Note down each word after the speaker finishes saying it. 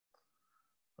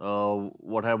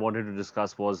what I wanted to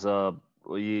discuss was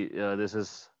this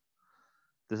is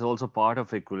also part of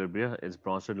equilibria. It's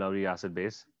Bronsted-Lowry acid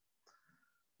base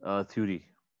theory,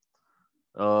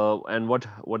 and what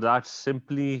that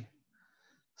simply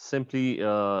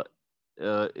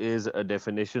is a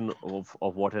definition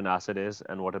of what an acid is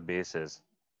and what a base is.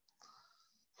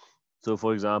 So,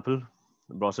 for example,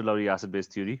 Bronsted-Lowry acid base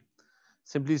theory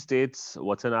simply states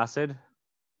what's an acid.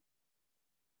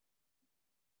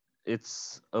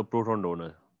 It's a proton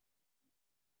donor.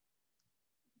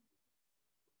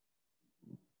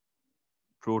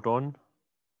 Proton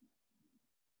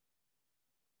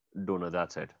donor.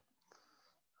 That's it.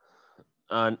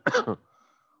 And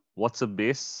what's a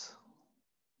base?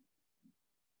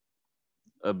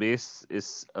 A base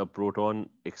is a proton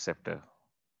acceptor.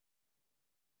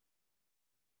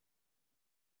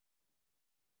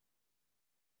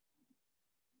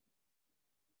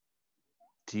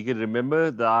 You can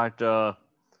remember that.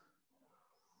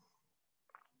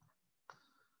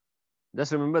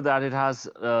 Just remember that it has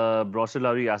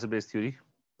Bronsted-Lowry acid base theory.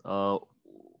 Uh,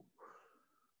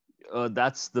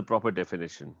 that's the proper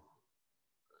definition.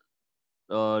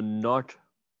 Not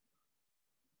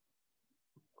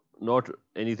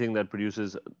anything that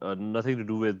produces nothing to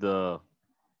do with the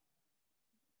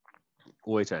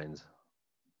OH ions.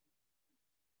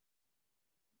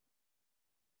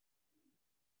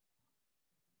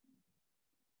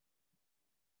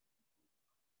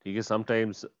 Because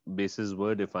sometimes bases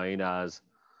were defined as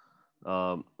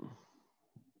um,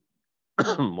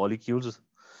 molecules.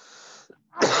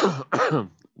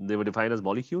 They were defined as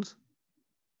molecules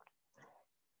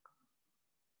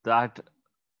that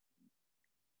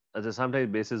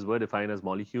sometimes bases were defined as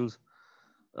molecules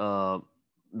uh,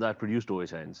 that produced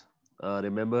OH ions.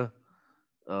 Remember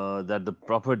that the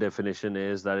proper definition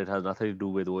is that it has nothing to do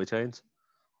with OH ions.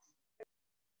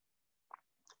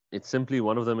 It's simply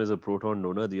one of them is a proton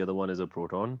donor, the other one is a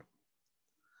proton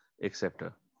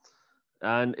acceptor.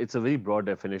 And it's a very broad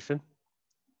definition.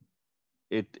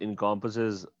 It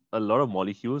encompasses a lot of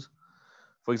molecules.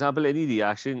 For example, any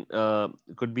reaction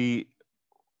could be,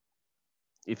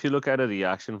 if you look at a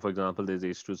reaction, for example, there's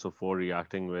H2SO4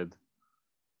 reacting with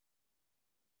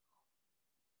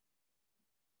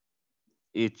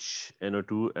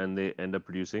HNO2 and they end up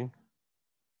producing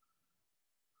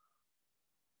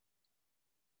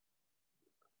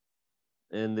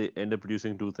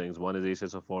two things. One is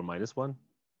HSO4 minus 1.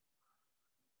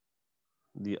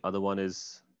 The other one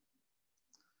is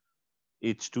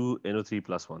H2NO3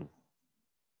 plus 1.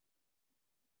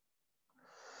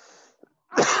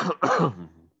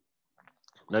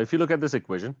 Now, if you look at this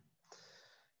equation,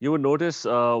 you would notice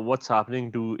what's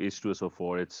happening to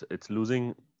H2SO4. It's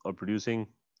losing or producing.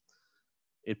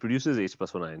 It produces H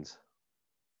plus 1 ions.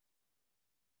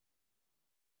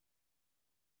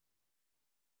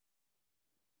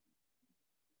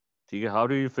 How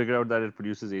do you figure out that it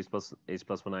produces H plus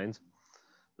 1 ions?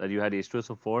 That you had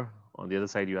H2SO4, on the other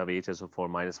side you have HSO4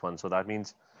 minus 1. So that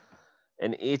means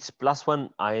an H plus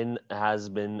 1 ion has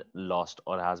been lost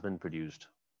or has been produced.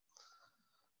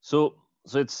 So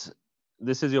this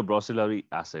is your Bronsted-Lowry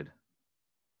acid.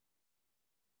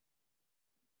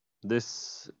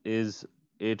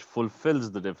 It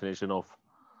fulfills the definition of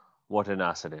what an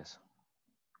acid is.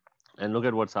 And look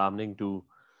at what's happening to,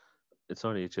 it's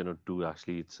not HNO2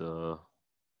 actually, it's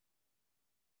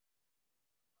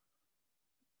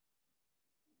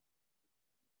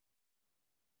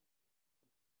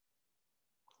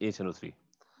HNO3.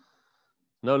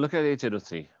 Now look at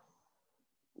HNO3.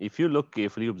 If you look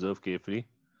carefully, observe carefully,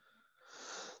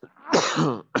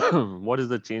 what is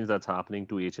the change that's happening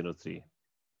to HNO3?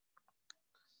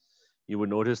 You would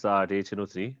notice that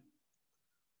HNO3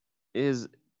 is,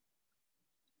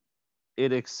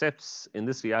 it accepts, in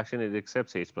this reaction, it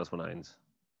accepts H plus 1 ions.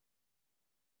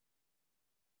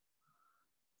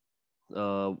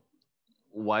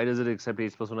 Why does it accept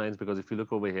H plus 1 ions? Because if you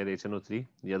look over here, HNO3,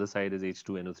 the other side is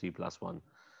H2NO3 plus 1.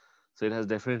 So it has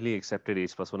definitely accepted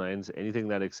H plus 1 ions. Anything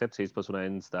that accepts H plus 1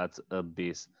 ions, that's a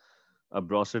base. A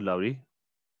Bronsted-Lowry,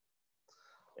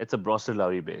 it's a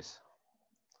Bronsted-Lowry base.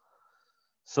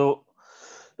 So,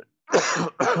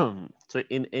 so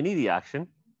in any reaction,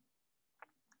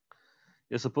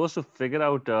 you're supposed to figure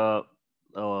out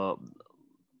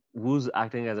who's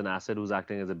acting as an acid, who's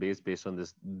acting as a base based on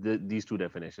these two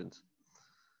definitions.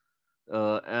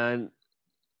 And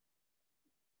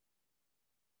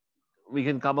we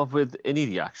can come up with any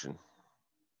reaction.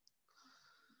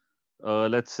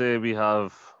 Let's say we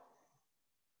have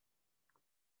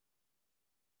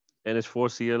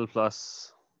NH4Cl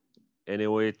plus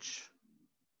NaOH,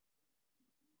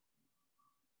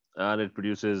 and it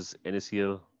produces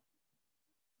NaCl.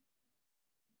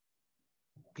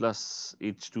 plus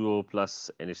H2O plus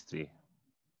NH3.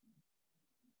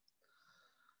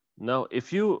 Now,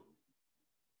 if you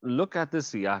look at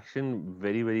this reaction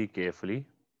very, very carefully,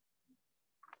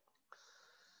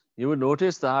 you would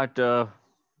notice that,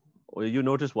 or you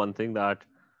notice one thing, that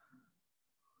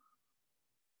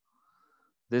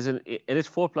there's an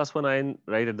NH4 plus 1 ion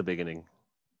right at the beginning.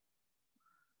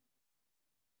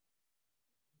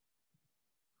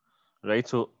 Right,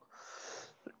 so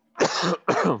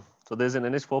so there's an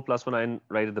NH4 plus 1 ion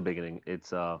right at the beginning.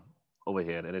 It's over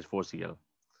here, NH4Cl.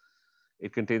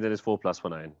 It contains NH4 plus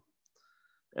 1 ion.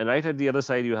 And right at the other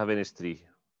side, you have NH3.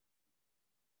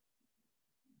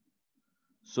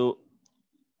 So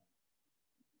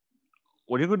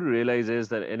what you're going to realize is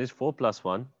that NH4 plus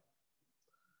 1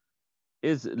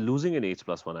 is losing an H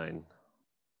plus 1 ion.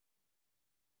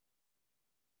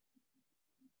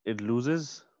 It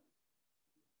loses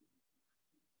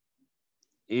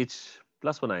H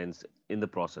plus 1 ions in the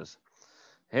process.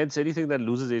 Hence, anything that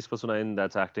loses H plus 1 ion,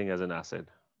 that's acting as an acid.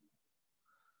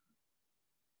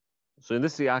 So in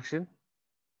this reaction,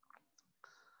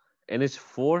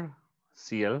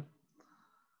 NH4Cl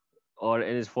or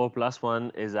NH4 plus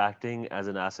 1 is acting as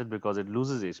an acid because it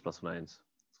loses H plus 1 ions.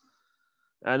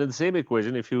 And in the same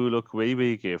equation, if you look very,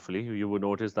 very carefully, you would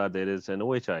notice that there is an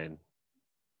OH ion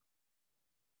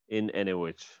in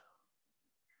NaOH.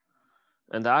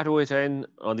 And that OH ion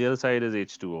on the other side is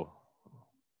H2O.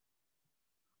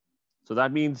 So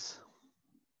that means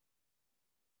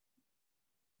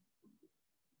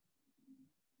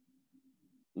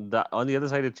that on the other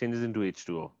side it changes into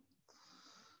H2O.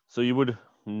 So you would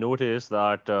notice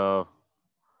that OH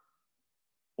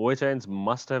ions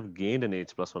must have gained an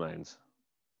H plus 1 ions.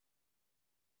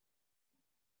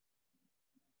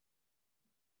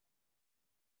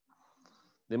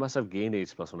 They must have gained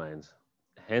H plus 1 ions.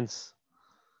 Hence,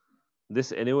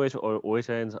 this NaOH or OH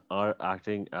ions are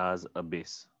acting as a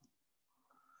base.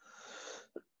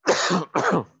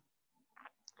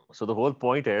 So the whole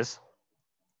point is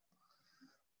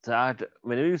that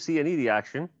whenever you see any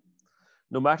reaction,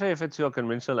 no matter if it's your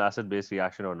conventional acid-base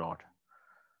reaction or not,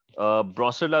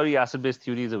 Bronsted-Lowry acid-base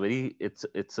theory is a very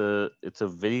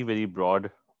very, very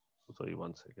broad. Sorry,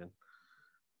 one second.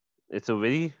 It's a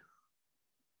very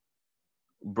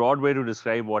broad way to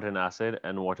describe what an acid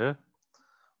and what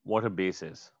a base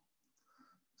is.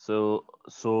 So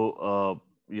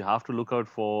you have to look out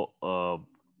for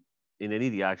in any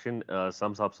reaction,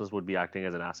 some substance would be acting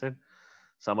as an acid,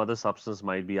 some other substance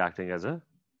might be acting as a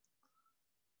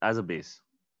base.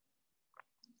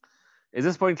 Is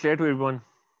this point clear to everyone?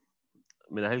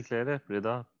 Minahil clear hai?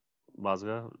 Rida,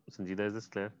 Bazga, Sanjida, is this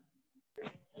clear?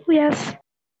 Yes.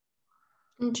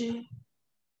 जी.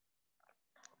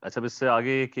 अच्छा, इससे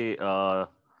आगे कि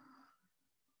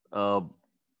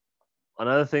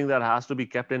another thing that has to be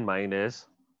kept in mind is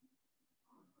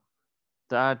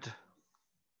that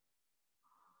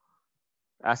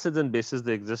acids and bases,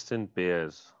 they exist in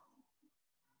pairs,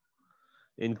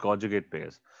 in conjugate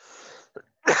pairs.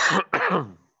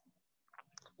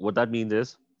 What that means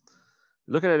is,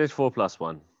 look at NH4 plus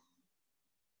 1.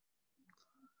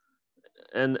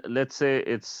 And let's say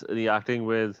it's reacting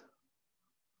with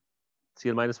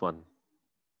Cl minus 1,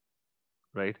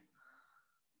 right?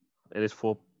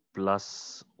 NH4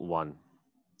 plus 1.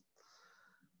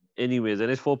 Anyways,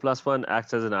 NH4 plus 1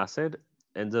 acts as an acid,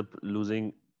 ends up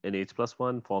losing an H plus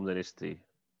 1, forms NH3.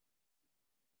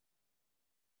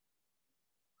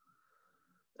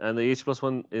 And the H plus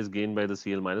 1 is gained by the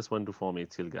Cl minus 1 to form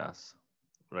HCl gas,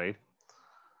 right?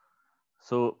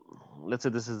 So let's say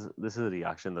this is a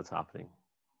reaction that's happening.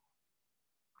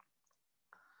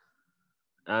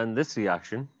 And this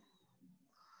reaction,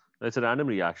 it's a random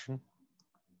reaction.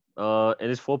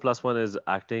 NH4 plus 1 is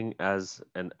acting as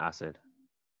an acid.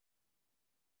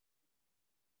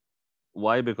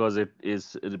 Why? Because it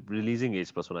is releasing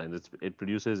H plus 1 ions. It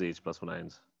produces H plus 1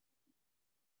 ions.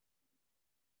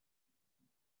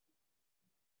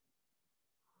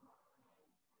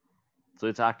 So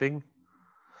it's acting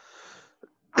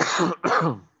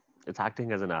it's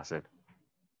acting as an acid.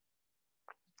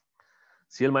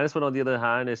 Cl minus 1 on the other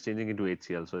hand is changing into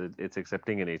HCl, so it's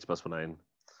accepting an H plus 1 ion.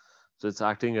 So it's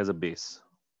acting as a base.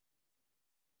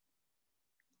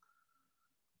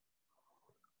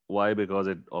 Why? Because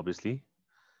it obviously,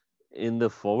 in the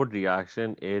forward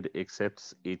reaction, it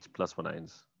accepts H plus 1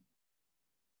 ions.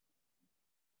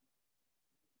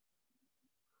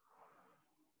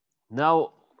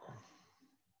 Now,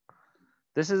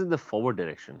 this is in the forward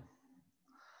direction.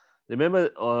 Remember,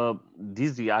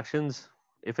 these reactions,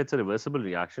 if it's a reversible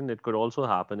reaction, it could also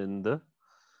happen in the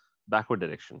backward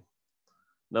direction.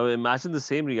 Now imagine the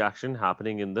same reaction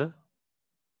happening in the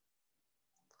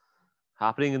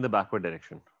happening in the backward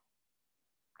direction.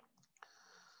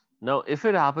 Now, if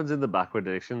it happens in the backward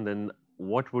direction, then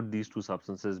what would these two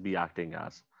substances be acting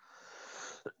as?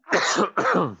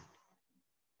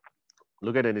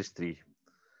 Look at NH3.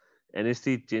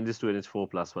 NH3 changes to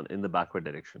NH4 plus 1 in the backward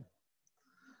direction.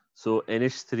 So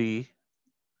NH3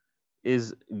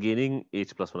 is gaining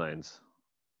H plus 1 ions.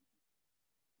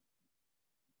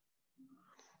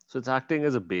 So it's acting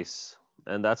as a base,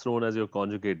 and that's known as your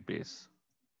conjugate base.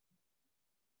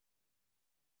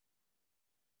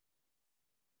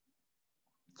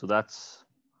 So that's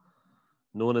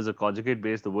known as a conjugate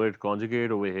base. The word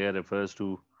conjugate over here refers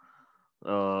to,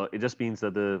 it just means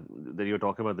that that you're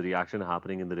talking about the reaction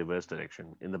happening in the reverse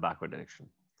direction, in the backward direction.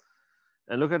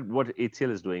 And look at what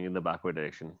HCl is doing in the backward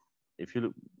direction. If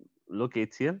you look,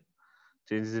 HCl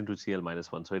changes into Cl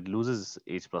minus 1, so it loses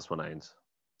H plus 1 ions.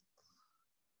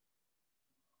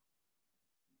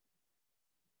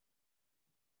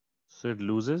 So it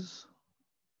loses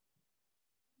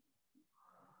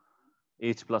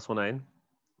H plus 1 ion.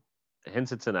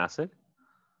 Hence, it's an acid,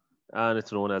 and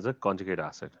it's known as a conjugate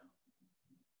acid.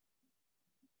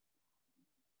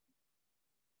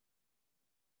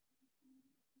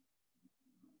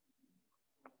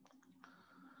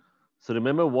 So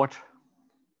remember what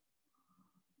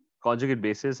conjugate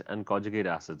bases and conjugate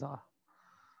acids are.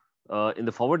 In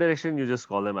the forward direction, you just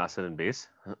call them acid and base.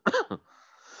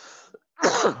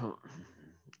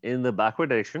 In the backward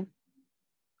direction,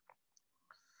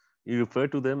 you refer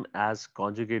to them as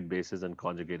conjugate bases and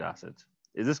conjugate acids.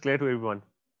 Is this clear to everyone?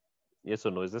 Yes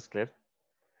or no? Is this clear?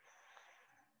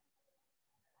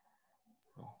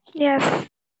 Yes.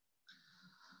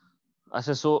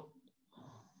 Asha, so,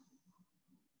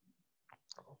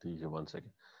 one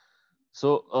second.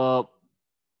 So,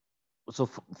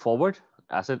 forward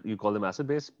acid, you call them acid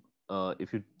base.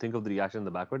 If you think of the reaction in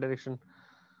the backward direction,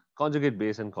 conjugate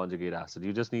base and conjugate acid.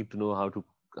 You just need to know how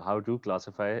to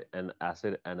classify an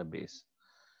acid and a base.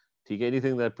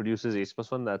 Anything that produces H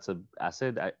plus 1, that's an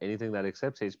acid. Anything that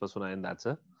accepts H plus 1 ion, that's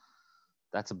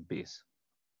a base.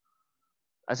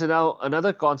 I said now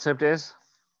another concept is,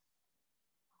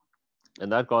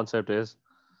 and that concept is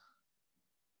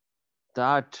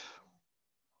that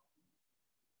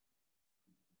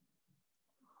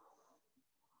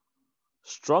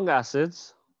strong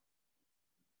acids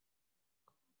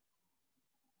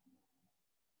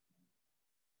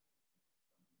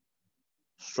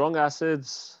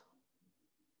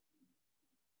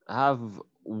have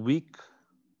weak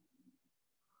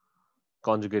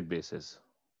conjugate bases.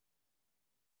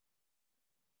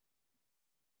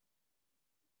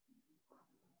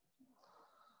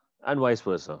 And vice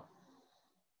versa.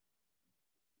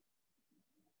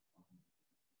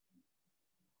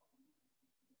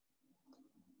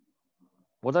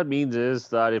 What that means is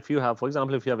that if you have, for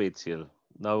example, if you have HCl,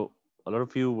 now a lot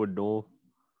of you would know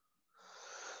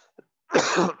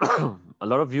a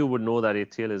lot of you would know that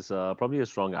HCl is probably a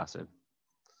strong acid.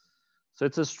 So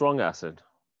it's a strong acid.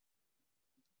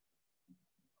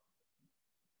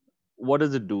 What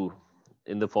does it do?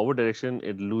 In the forward direction,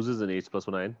 it loses an H plus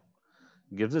 1 ion,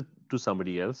 gives it to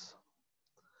somebody else,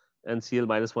 and Cl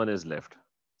minus 1 is left.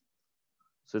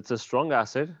 So it's a strong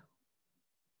acid.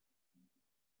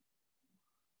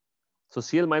 So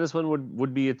Cl minus 1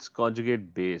 would be its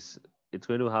conjugate base. It's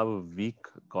going to have a weak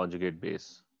conjugate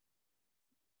base.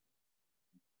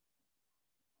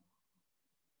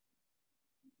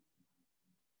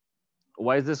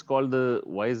 Why is this called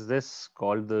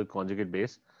the conjugate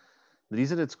base? The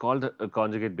reason it's called a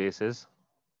conjugate base is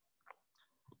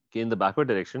in the backward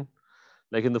direction,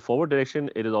 like in the forward direction,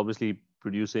 it is obviously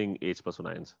producing H plus 1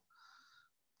 ions.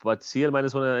 But Cl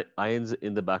minus 1 ions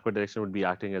in the backward direction would be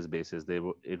acting as bases.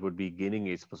 It would be gaining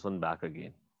H plus 1 back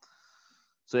again.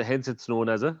 So hence it's known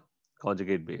as a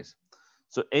conjugate base.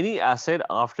 So any acid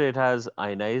after it has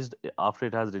ionized, after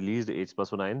it has released H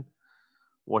plus 1 ion,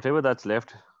 whatever that's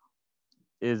left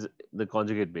is the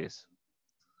conjugate base.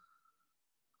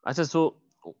 I said, so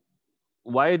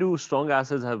why do strong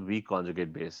acids have weak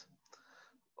conjugate base?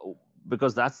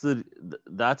 Because that's the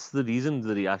reason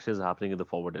the reaction is happening in the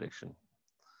forward direction.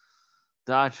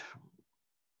 That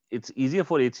it's easier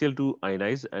for HCl to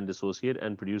ionize and dissociate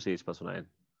and produce H plus 1 ion.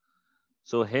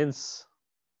 So hence,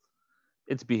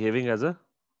 it's behaving as a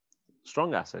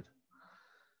strong acid.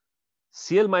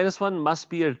 Cl minus 1 must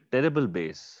be a terrible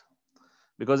base,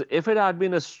 because if it had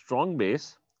been a strong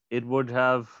base, it would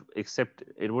have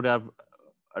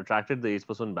attracted the H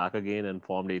plus 1 back again and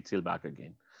formed HCl back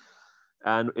again.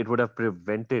 And it would have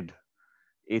prevented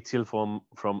HCl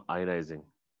from ionizing,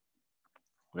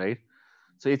 right?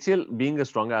 So HCl being a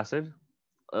strong acid,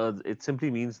 it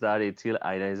simply means that HCl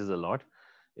ionizes a lot,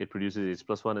 it produces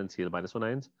H+1 and Cl-1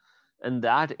 ions. And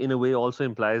that in a way also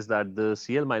implies that the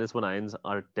Cl-1 ions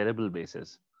are terrible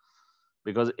bases.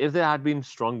 Because if they had been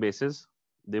strong bases,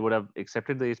 they would have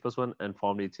accepted the H+1 and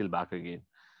formed HCl back again,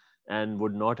 and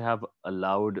would not have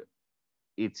allowed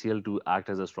HCl to act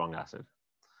as a strong acid.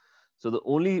 So the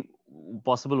only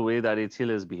possible way that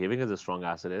HCl is behaving as a strong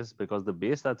acid is because the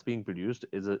base that's being produced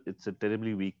is it's a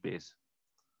terribly weak base.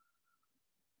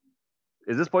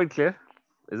 Is this point clear?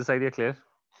 Is this idea clear?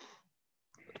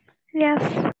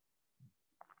 Yes.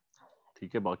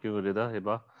 ठीक है, बाकियों को रिदा,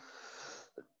 Hiba,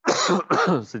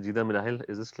 Sajida, Mirahil,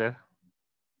 is this clear?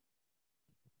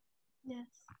 Yes.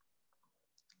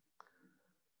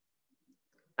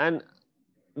 And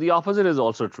the opposite is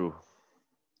also true.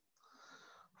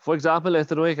 For example,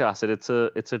 ethanoic acid, it's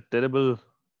a terrible.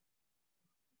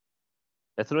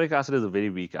 Ethanoic acid is a very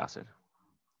weak acid.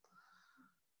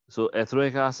 So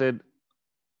ethanoic acid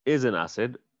is an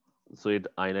acid. So it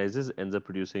ionizes, ends up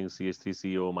producing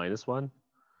CH3CO-1,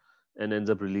 and ends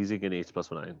up releasing an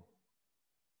H+1 ion.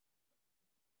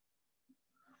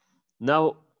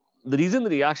 Now, the reason the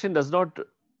reaction does not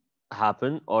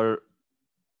happen, or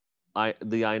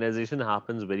the ionization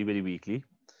happens very, very weakly,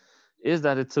 is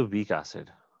that it's a weak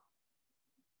acid.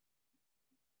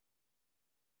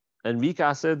 And weak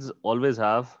acids always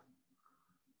have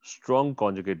strong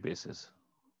conjugate bases.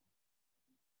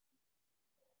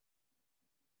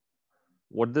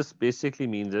 What this basically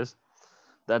means is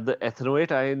that the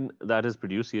ethanoate ion that is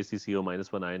produced,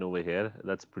 CH3CO-1 ion over here,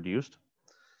 that's produced,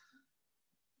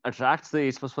 attracts the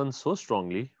H+1 so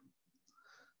strongly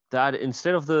that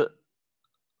instead of the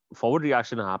forward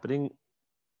reaction happening,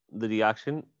 the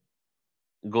reaction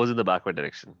goes in the backward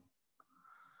direction.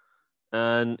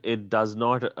 And it does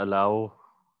not allow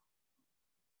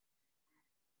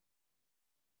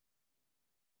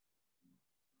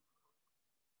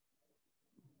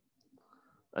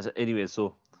anyway,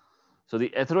 so the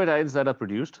ethanoate ions that are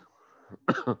produced,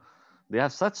 they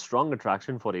have such strong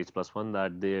attraction for H+1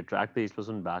 that they attract the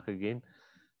H+1 back again,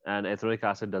 and ethanoic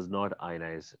acid does not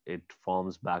ionize, it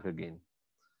forms back again.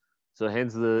 So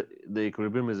hence the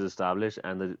equilibrium is established,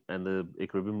 and the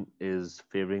equilibrium is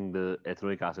favoring the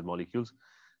ethanoic acid molecules.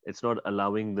 It's not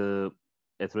allowing the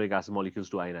ethanoic acid molecules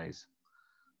to ionize.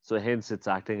 So hence it's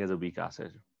acting as a weak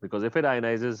acid, because if it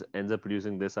ionizes, ends up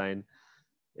producing this ion,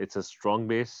 it's a strong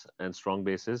base, and strong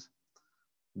bases,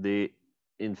 they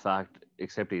in fact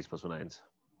accept H+1 ions.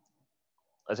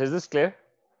 So is this clear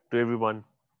to everyone?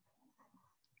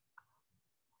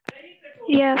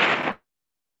 Yes.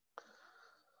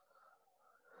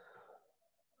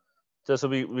 So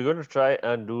we're going to try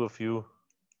and do a few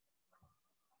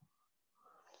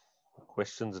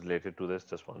questions related to this.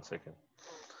 Just 1 second.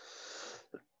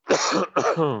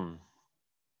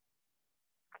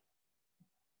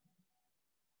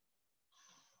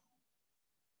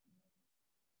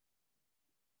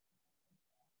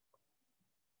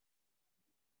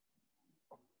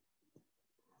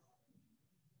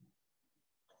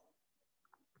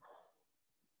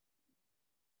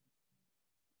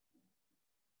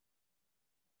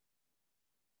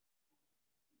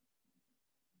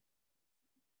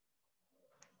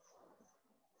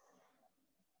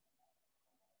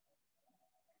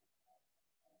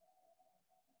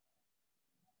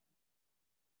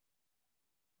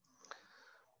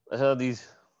 These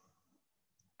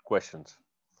questions.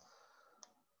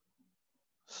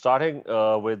 Starting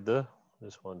with the,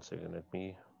 just 1 second, let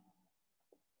me.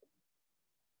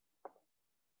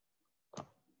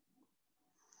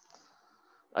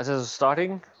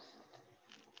 Starting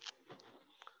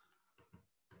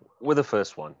with the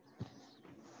first one.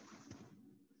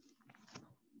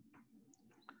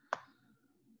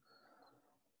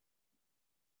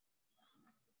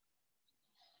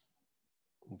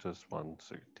 Just 1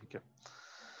 second. Okay.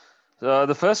 So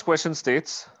the first question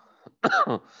states,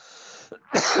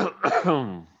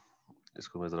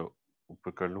 इसको मैं जरा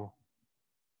ऊपर कर लूं.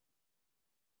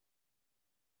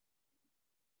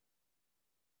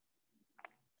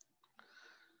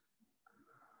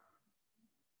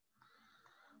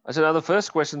 Now the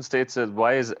first question states that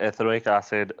why is ethanoic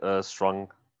acid a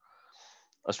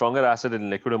stronger acid in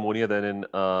liquid ammonia than in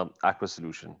aqueous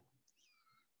solution?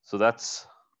 So that's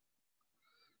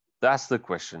the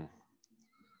question.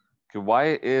 Okay,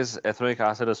 why is ethanoic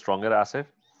acid a stronger acid?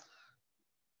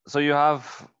 So you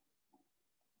have,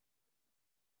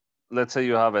 let's say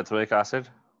you have ethanoic acid,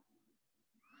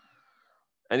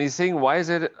 and he's saying why is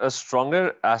it a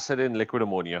stronger acid in liquid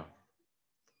ammonia?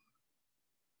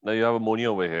 Now you have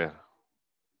ammonia over here.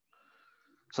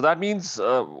 So that means,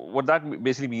 what that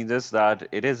basically means is that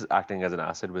it is acting as an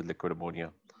acid with liquid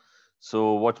ammonia.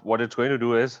 So what it's going to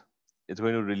do is it's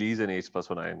going to release an H plus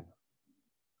 1 ion,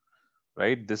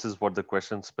 right? This is what the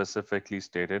question specifically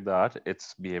stated, that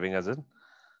it's behaving as an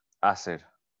acid.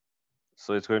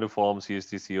 So it's going to form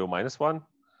CH3CO minus 1,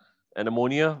 and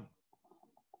ammonia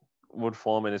would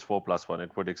form NH4 plus 1.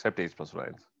 It would accept H plus 1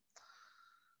 ions.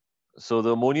 So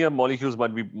the ammonia molecules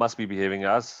must be behaving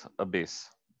as a base.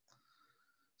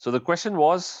 So the question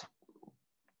was,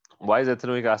 why is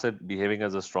ethanoic acid behaving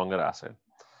as a stronger acid?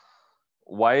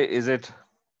 Why is it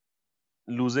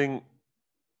losing?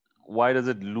 Why does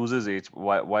it loses H?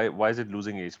 Why is it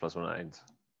losing H plus 1 ions?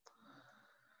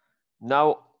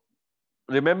 Now,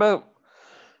 remember,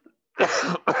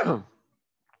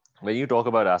 when you talk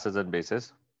about acids and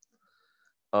bases,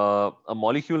 a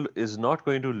molecule is not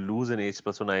going to lose an H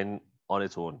plus 1 ion on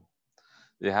its own.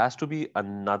 There has to be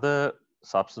another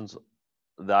substance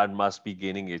that must be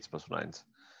gaining H plus 1 ions.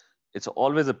 It's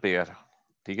always a pair.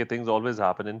 Okay? Things always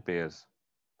happen in pairs.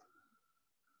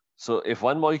 So if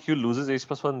one molecule loses H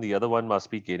plus 1, the other one must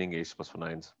be gaining H plus 1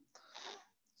 ions.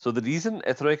 So the reason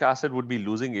ethanoic acid would be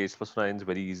losing H plus 1 ions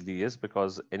very easily is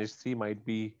because NH3 might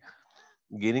be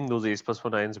gaining those H plus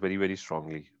 1 ions very, very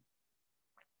strongly.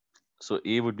 So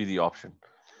A would be the option.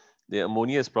 The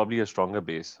ammonia is probably a stronger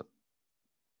base.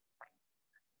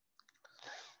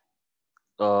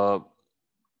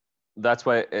 That's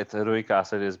why ethanoic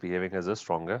acid is behaving as a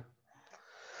stronger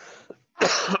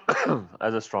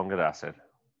acid.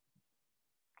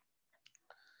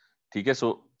 Okay,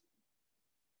 so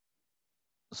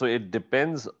it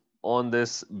depends on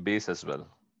this base as well.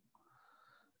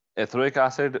 Ethanoic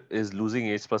acid is losing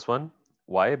H plus 1.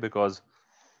 Why? Because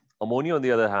ammonia, on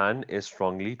the other hand, is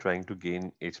strongly trying to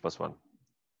gain H plus 1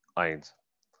 ions.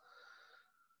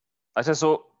 Achha,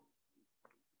 so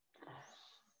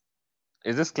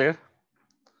is this clear?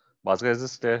 Bhaskar, is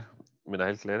this clear?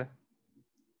 Minahil, clear?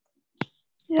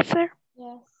 Yes, sir.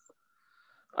 Yes.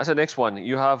 Achha, next one.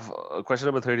 You have question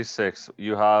number 36.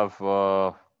 You have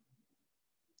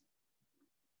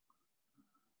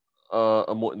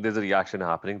there's a reaction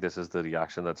happening. This is the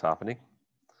reaction that's happening.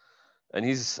 And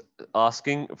he's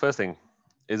asking, first thing,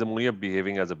 is ammonia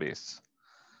behaving as a base?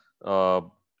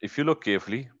 If you look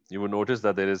carefully, you will notice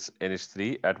that there is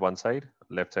NH3 at one side.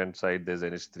 Left-hand side, there's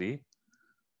NH3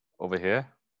 over here.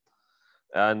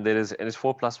 And there is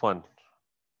NH4 plus 1.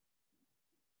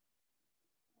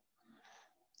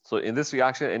 So in this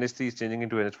reaction, NH3 is changing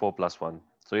into NH4 plus 1.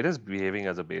 So it is behaving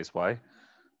as a base. Why?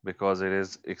 Because it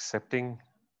is accepting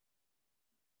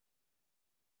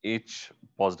H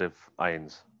positive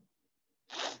ions.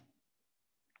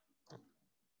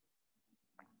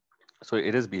 So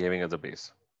it is behaving as a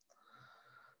base.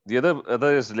 The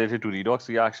other is related to redox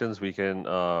reactions. We can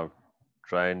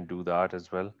try and do that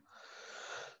as well.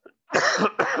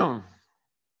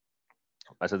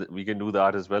 We can do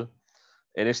that as well.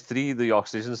 NH3, the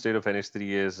oxidation state of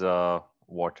NH3 is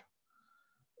what?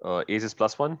 H is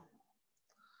plus 1.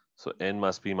 So N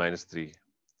must be minus 3.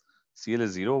 Cl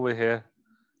is 0 over here.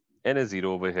 N is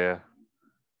 0 over here.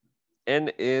 N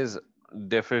is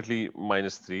definitely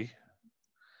minus 3.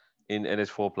 In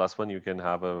NH4 plus 1, you can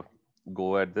have a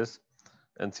go at this.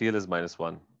 And Cl is minus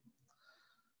 1.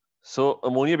 So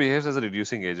ammonia behaves as a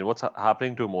reducing agent. What's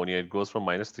happening to ammonia? It goes from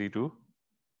minus 3 to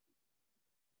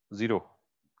 0.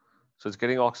 So it's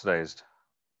getting oxidized.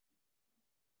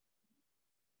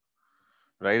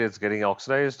 Right? It's getting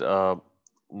oxidized.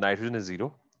 Nitrogen is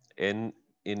 0. N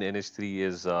in NH3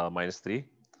 is minus 3.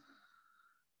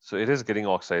 So it is getting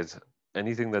oxidized.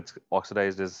 Anything that's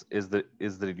oxidized is the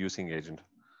reducing agent.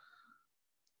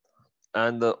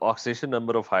 And the oxidation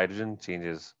number of hydrogen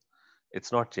changes.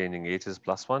 It's not changing. H is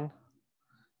plus 1.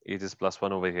 H is plus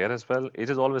 1 over here as well. H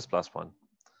is always plus 1.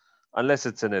 Unless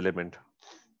it's an element.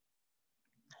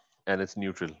 And it's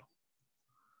neutral.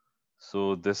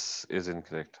 So this is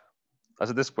incorrect.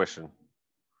 As this question.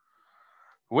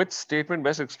 Which statement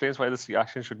best explains why this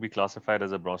reaction should be classified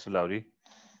as a Bronsted-Lowry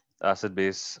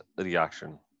acid-base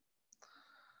reaction?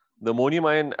 The ammonium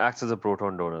ion acts as a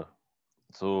proton donor.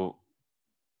 So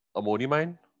ammonium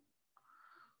ion,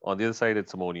 on the other side,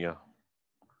 it's ammonia.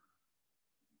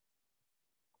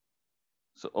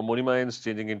 So ammonium ion is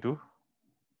changing into,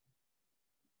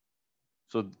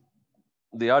 so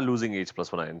they are losing H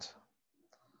plus 1 ions.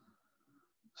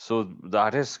 So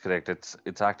that is correct.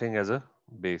 It's acting as a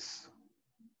base.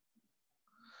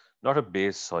 Not a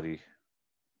base, sorry.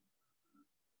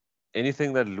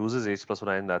 Anything that loses H plus 1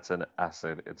 ion, that's an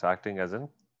acid. It's acting as an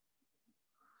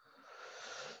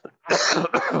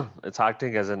it's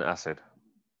acting as an acid.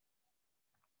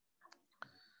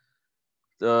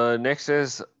 Next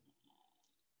is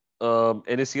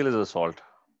NaCl is a salt.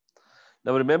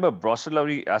 Now remember,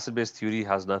 Bronsted-Lowry acid-base theory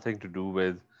has nothing to do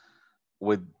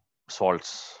with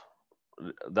salts.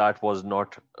 That was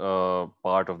not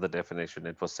part of the definition.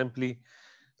 It was simply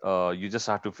you just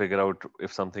have to figure out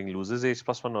if something loses H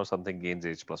plus 1 or something gains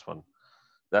H plus 1.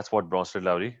 That's what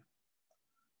Bronsted-Lowry.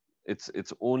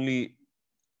 It's only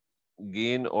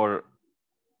gain or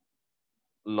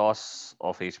loss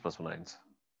of H plus 1 ions.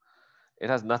 It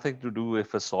has nothing to do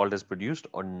if a salt is produced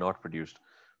or not produced.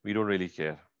 We don't really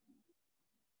care.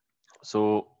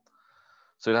 So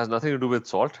it has nothing to do with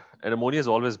salt, and ammonia is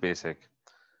always basic.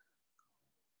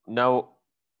 Now,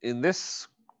 in this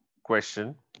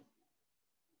question,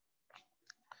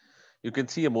 you can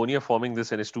see ammonia forming this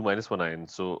NH2 minus 1 ion.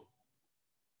 So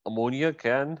ammonia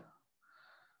can,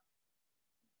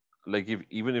 like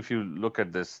even if you look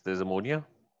at this, there's ammonia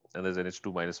and there's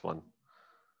NH2 minus 1.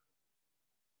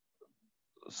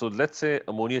 So let's say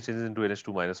ammonia changes into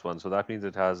NH2 minus 1. So that means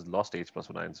it has lost H plus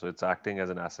 1 ion. So it's acting as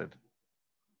an acid.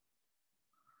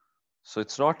 So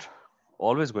it's not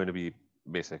always going to be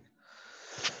basic.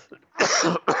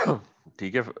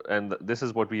 And this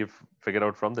is what we've figured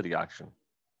out from the reaction.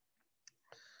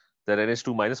 That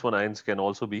NH2 minus 1 ions can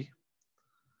also be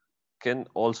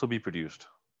produced.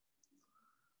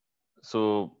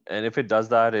 So, and if it does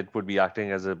that, it would be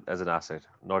acting as an acid,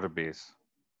 not a base.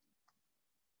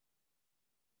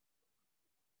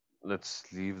 Let's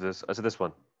leave this. So this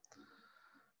one.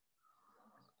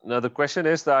 Now the question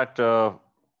is that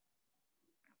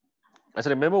I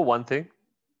said, remember one thing,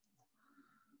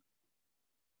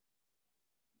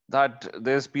 that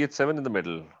there's pH 7 in the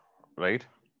middle, right?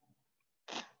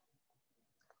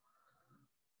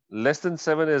 Less than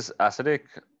 7 is acidic,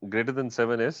 greater than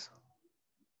 7 is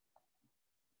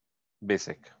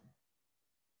basic.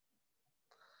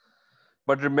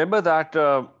 But remember that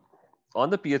on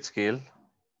the pH scale,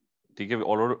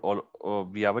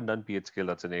 we haven't done pH scale,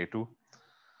 that's an A2.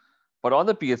 But on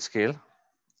the pH scale,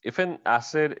 if an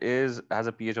acid has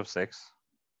a pH of 6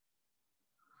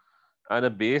 and a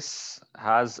base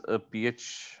has a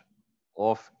pH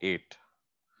of 8,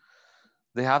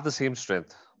 they have the same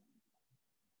strength.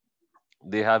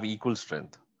 They have equal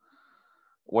strength.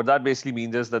 What that basically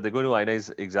means is that they're going to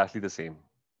ionize exactly the same,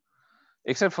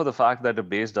 except for the fact that a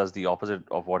base does the opposite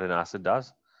of what an acid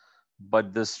does.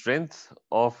 But the strength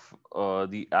of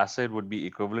the acid would be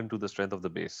equivalent to the strength of the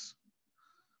base.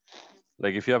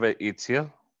 Like if you have a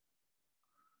HCl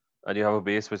and you have a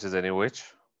base which is NaOH.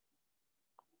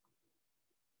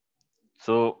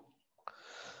 So,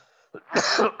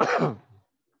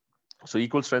 so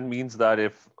equal strength means that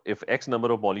if X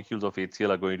number of molecules of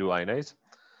HCl are going to ionize,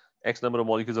 X number of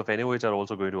molecules of NaOH are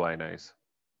also going to ionize.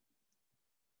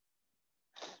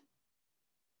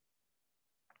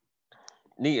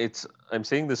 I'm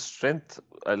saying the strength.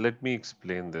 Let me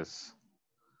explain this,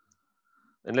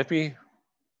 and let me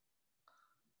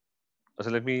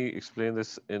explain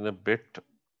this in a bit.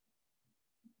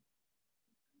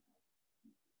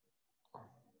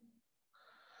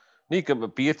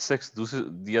 pH 6.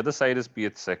 The other side is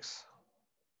pH 6.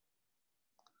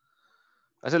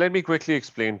 So let me quickly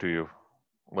explain to you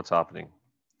what's happening.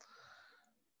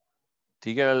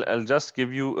 I'll just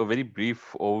give you a very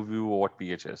brief overview of what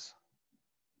pH is.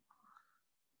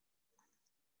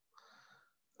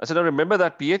 So now remember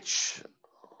that pH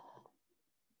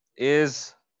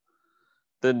is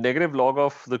the negative log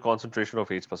of the concentration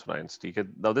of H plus 1 ions.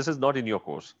 Now this is not in your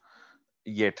course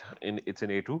yet. It's in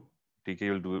A2.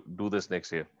 You'll do this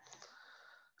next year.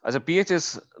 As a pH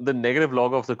is the negative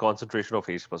log of the concentration of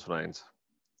H plus 1 ions.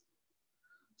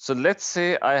 So let's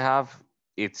say I have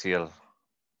HCl.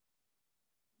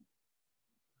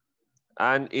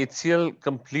 And HCl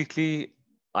completely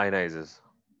ionizes.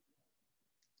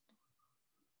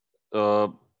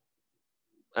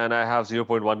 And I have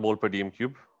 0.1 mole per dm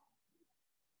cube.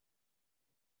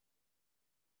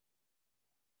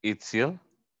 HCl.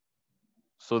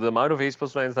 So the amount of H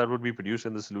plus ions that would be produced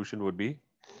in the solution would be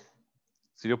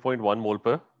 0.1 mole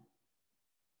per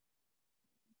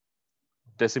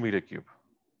decimeter cube.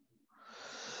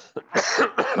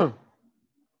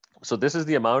 So this is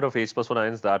the amount of H plus 1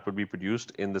 ions that would be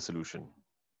produced in the solution.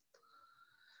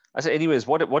 I say, anyways,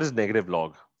 what is negative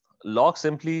log? Log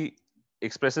simply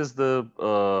expresses the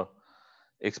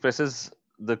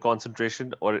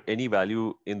concentration or any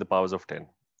value in the powers of 10.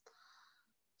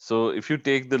 So if you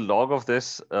take the log of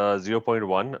this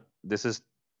 0.1, this is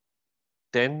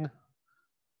 10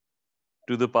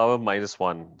 to the power minus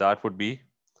 1. That would be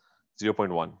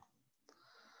 0.1.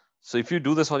 So if you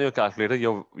do this on your calculator,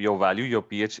 your value, your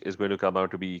pH is going to come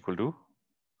out to be equal to,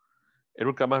 it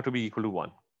would come out to be equal to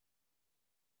 1.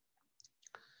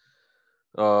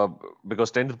 Because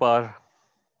 10 to the power,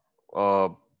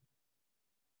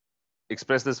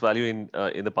 express this value in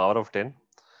the power of 10.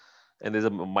 and there's a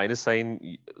minus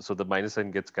sign, so the minus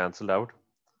sign gets cancelled out.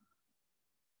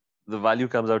 The value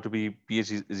comes out to be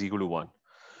pH is equal to 1.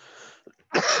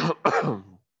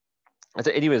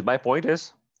 So anyways, my point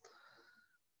is,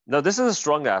 now this is a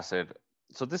strong acid.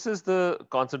 So this is the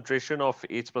concentration of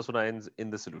H plus 1 ions in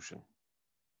the solution,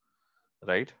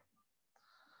 right?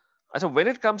 So when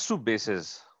it comes to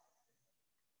bases,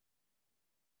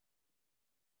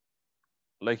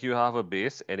 like you have a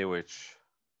base NaOH.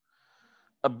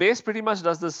 A base pretty much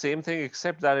does the same thing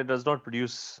except that it does not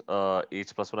produce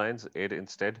H plus 1 ions. It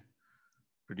instead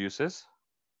produces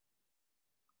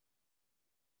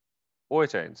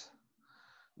OH ions.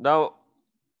 Now,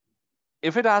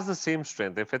 if it has the same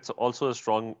strength, if it's also a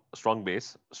strong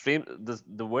base,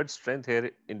 the word strength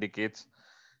here indicates,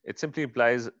 it simply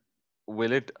implies,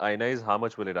 will it ionize? How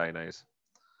much will it ionize?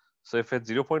 So if it's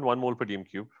 0.1 mole per dm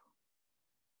cube,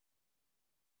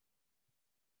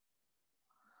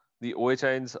 the OH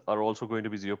ions are also going to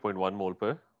be 0.1 mole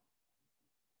per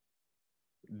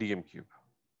dm cube.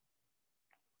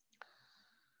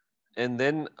 And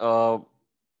then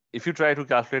if you try to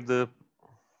calculate the,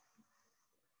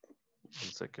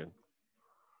 one second.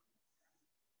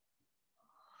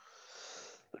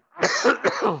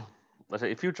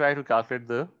 If you try to calculate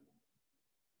the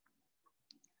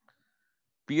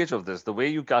pH of this, the way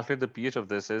you calculate the pH of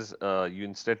this is you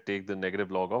instead take the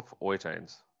negative log of OH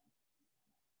ions.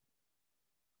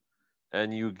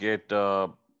 And you get,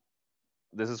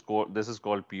 this is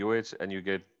called POH, and you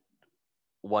get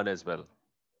 1 as well.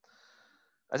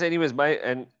 As anyways,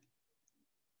 and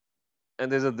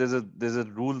there's a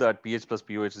rule that pH plus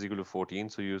POH is equal to 14.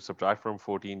 So you subtract from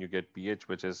 14, you get pH,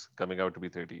 which is coming out to be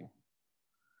 13.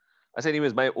 As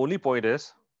anyways, my only point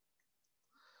is,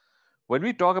 when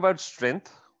we talk about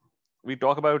strength, we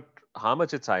talk about how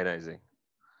much it's ionizing.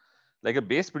 Like a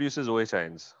base produces OH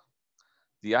ions,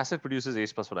 the acid produces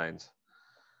H plus 1 ions,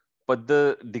 but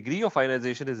the degree of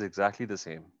ionization is exactly the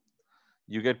same.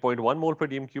 You get 0.1 mole per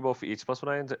dm cube of H plus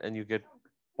 1 ions, and you get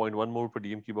 0.1 mole per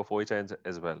dm cube of OH ions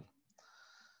as well.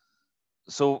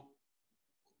 So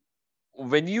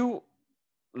when you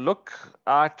look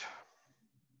at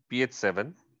pH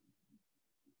 7,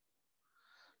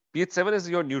 pH 7 is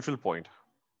your neutral point.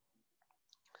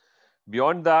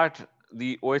 Beyond that,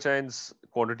 the OH ions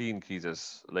quantity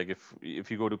increases. Like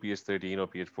if you go to pH 13 or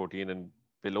pH 14 and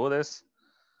below this,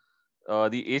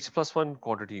 the H plus 1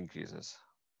 quantity increases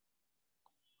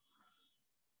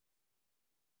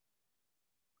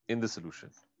in the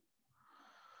solution.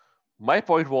 My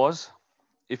point was,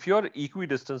 if you're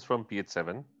equidistant from pH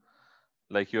 7,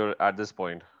 like you're at this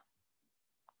point,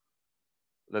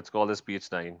 let's call this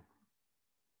pH 9.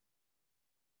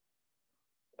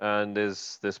 And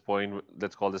is this point,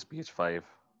 let's call this pH 5.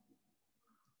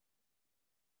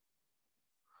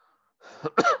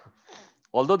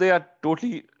 Although they are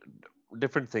totally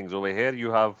different things. Over here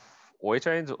you have OH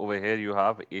ions, over here you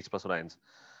have H plus 1 ions.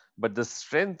 But the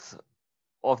strength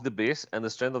of the base and the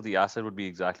strength of the acid would be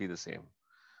exactly the same,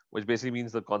 which basically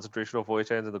means the concentration of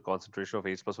OH ions and the concentration of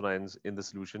H plus 1 ions in the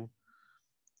solution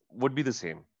would be the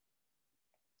same.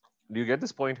 Do you get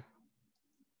this point?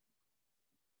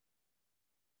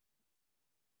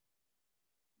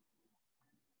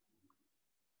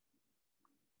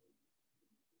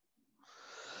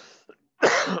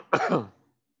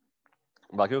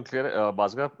 Bakiyon clear?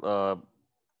 Bazga,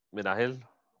 Minahil,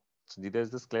 Sanjita, is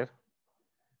this clear?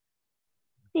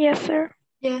 Yes, sir.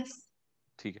 Yes.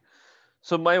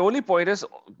 So my only point is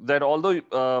that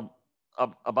although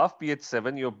above pH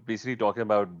 7, you're basically talking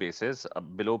about bases.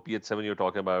 Below pH 7, you're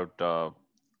talking about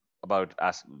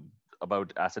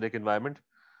acidic environment.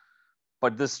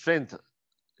 But the strength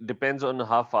depends on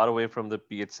how far away from the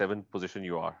pH 7 position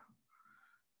you are.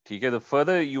 Okay, the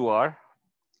further you are,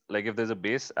 like if there's a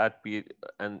base at pH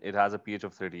and it has a pH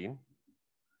of 13,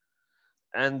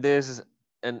 and there's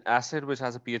an acid which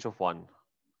has a pH of 1,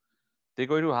 they're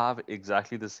going to have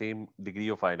exactly the same degree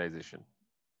of ionization.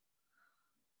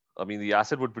 I mean, the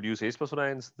acid would produce H plus 1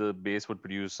 ions, the base would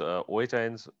produce OH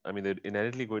ions. I mean, they're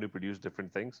inherently going to produce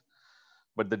different things,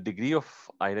 but the degree of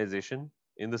ionization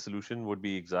in the solution would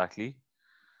be exactly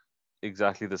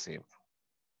the same.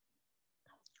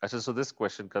 Actually, so this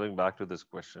question, coming back to this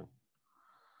question.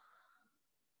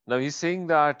 Now he's saying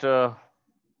that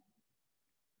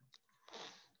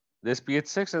there's pH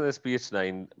 6 and there's pH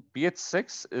 9. pH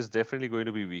 6 is definitely going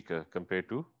to be weaker compared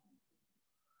to,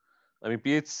 I mean,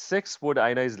 pH 6 would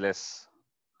ionize less.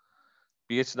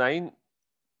 pH 9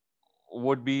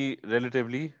 would be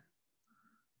relatively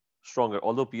stronger,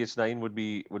 although pH 9 would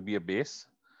be a base,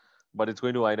 but it's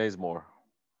going to ionize more.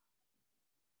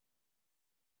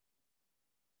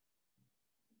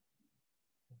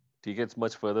 ठीक है, it's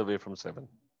much further away from 7.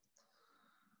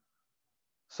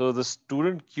 So the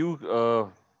student Q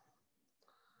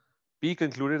P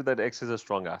concluded that X is a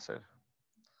strong acid,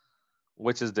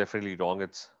 which is definitely wrong.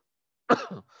 It's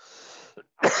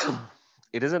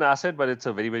it is an acid, but it's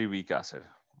a very, very weak acid.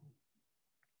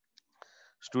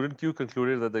 Student Q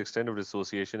concluded that the extent of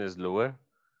dissociation is lower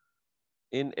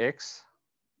in X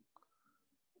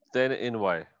than in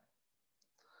Y.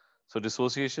 So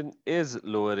dissociation is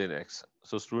lower in X.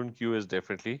 So student Q is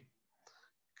definitely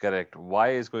correct. Y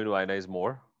is going to ionize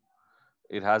more.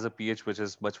 It has a pH which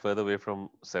is much further away from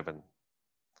 7.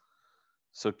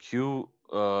 So Q,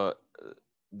 the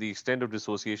extent of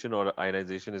dissociation or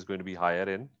ionization is going to be higher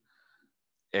in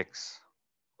X,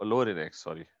 or lower in X,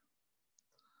 sorry.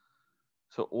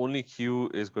 So only Q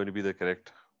is going to be the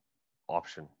correct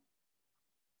option.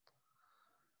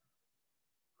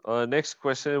 Next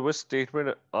question, which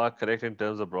statement are correct in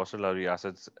terms of Bronsted-Lowry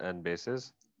acids and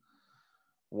bases?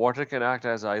 Water can act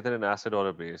as either an acid or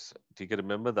a base. You can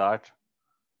remember that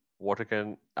water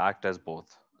can act as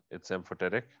both. It's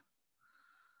amphoteric.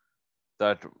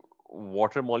 That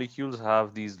water molecules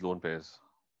have these lone pairs.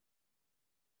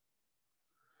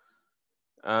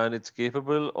 And it's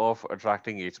capable of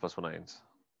attracting H plus one ions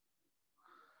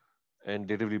and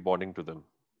natively bonding to them.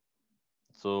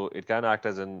 So it can act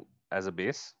as a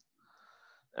base.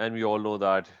 And we all know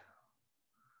that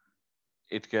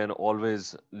it can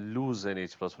always lose an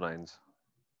H plus one ions.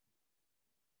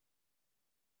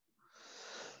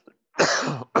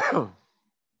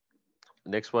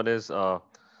 Next one is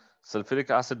sulfuric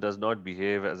acid does not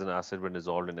behave as an acid when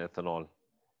dissolved in ethanol.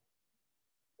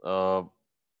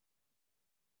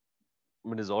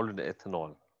 When dissolved in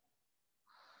ethanol,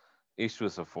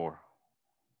 H2SO4.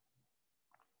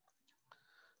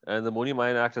 And the ammonium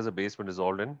ion acts as a base when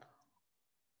dissolved in.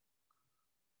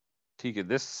 Okay,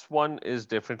 this one is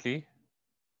definitely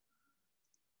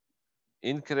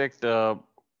incorrect.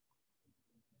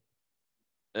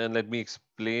 And let me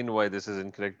explain why this is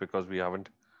incorrect, because we haven't.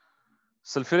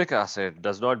 Sulfuric acid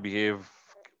does not behave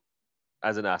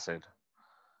as an acid.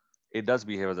 It does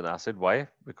behave as an acid. Why?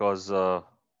 Because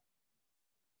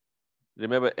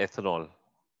remember ethanol.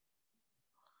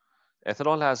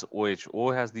 Ethanol has OH.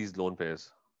 O has these lone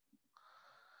pairs.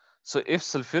 So if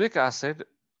sulfuric acid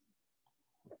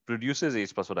produces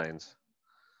H plus one ions,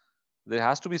 there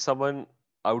has to be someone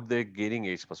out there gaining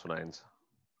H plus one ions.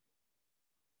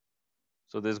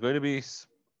 So there's going to be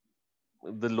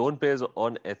the lone pairs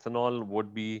on ethanol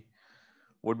would be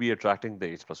attracting the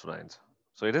H plus one ions.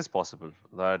 So it is possible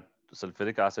that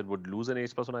sulfuric acid would lose an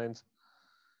H plus one ions.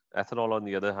 Ethanol, on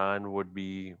the other hand, would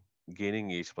be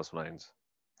gaining H plus one ions.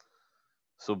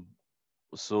 So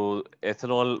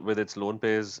ethanol with its lone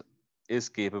pairs is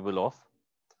capable of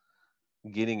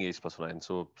gaining H plus one ions.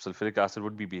 So sulfuric acid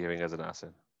would be behaving as an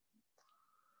acid.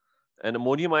 And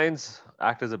ammonium ions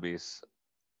act as a base.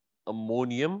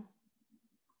 Ammonium,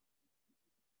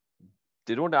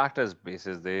 they don't act as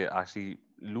bases, they actually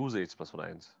lose H plus one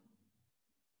ions.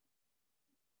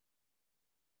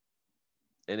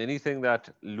 And anything that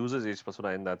loses H plus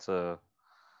one ion,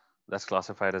 that's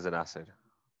classified as an acid.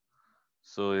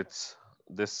 So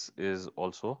this is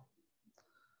also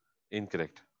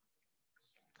incorrect.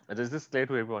 And is this clear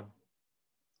to everyone?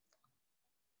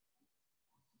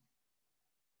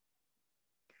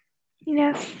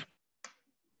 Yes.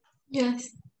 Yes.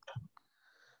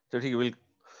 So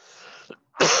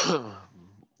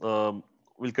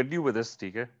we'll continue with this,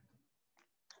 ठीक है?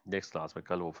 Next class में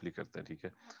कल hopefully करते हैं, ठीक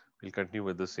है? We'll continue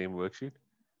with the same worksheet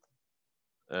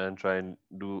and try and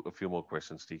do a few more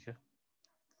questions, ठीक है?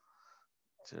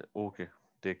 Okay,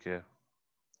 take care.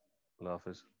 Allah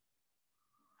Hafiz.